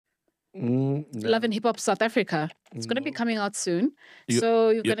Love and Hip Hop South Africa. It's going to be coming out soon. So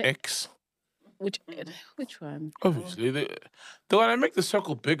you're Your going to... ex. Which one? Obviously, they want to make the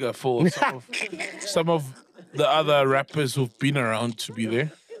circle bigger for some of the other rappers who've been around to be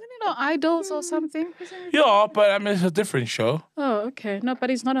there. Idols or something? Yeah, but I mean, it's a different show. Oh, okay. No, but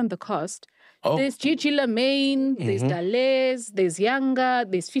he's not on the cast. Oh. There's Gigi Lamaine, there's Dalez, there's Younger,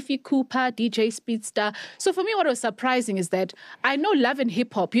 there's Fifi Cooper, DJ Speedster. So for me, what was surprising is that I know Love and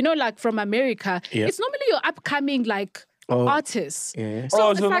Hip Hop, like from America, it's normally your upcoming artists. Yeah.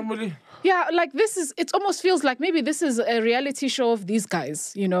 So it's normally... Yeah, it almost feels like maybe this is a reality show of these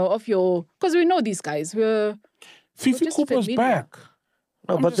guys, because we know these guys. Fifi Cooper's back.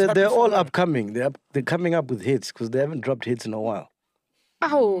 No, but they're all upcoming. They're coming up with hits because they haven't dropped hits in a while.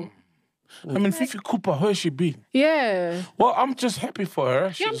 Oh. I mean, Fifi Cooper, where she been? Yeah. Well, I'm just happy for her.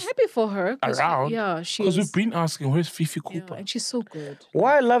 I'm happy for her. Around. She because we've been asking, where's Fifi Cooper? Yeah, and she's so good.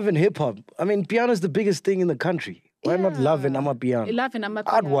 Why Love and Hip Hop? I mean, piano's the biggest thing in the country. Why not Love and Amapiano? Love and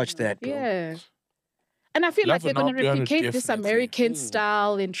Amapiano. I'd watch that, bro. Yeah. And I feel like they're going to replicate this American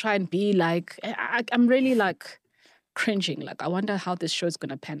style and try and be I'm really cringing. I wonder how this show is going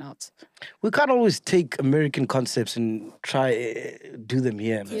to pan out. We can't always take American concepts and try do them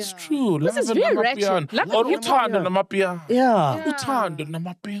here. Man. It's true. This is very ratchet.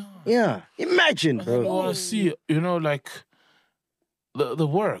 Yeah. Imagine, bro. I want to see, the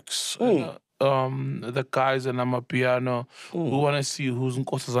works. The guys in Amapiano. We want to see who's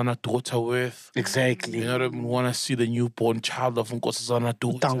Nkosazana daughter with. Exactly. You know what I mean? We want to see the newborn child of Nkosazana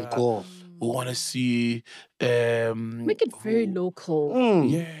daughter. Tanko. We want to see... Make it very local.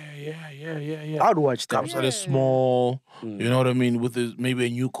 Yeah. I'd watch that. Comes out as small, you know what I mean? With maybe a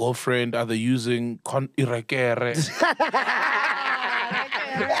new girlfriend, are they using irakere?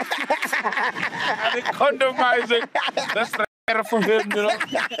 Are they condomizing? That's for him, I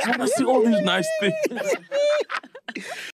want to see all these nice things.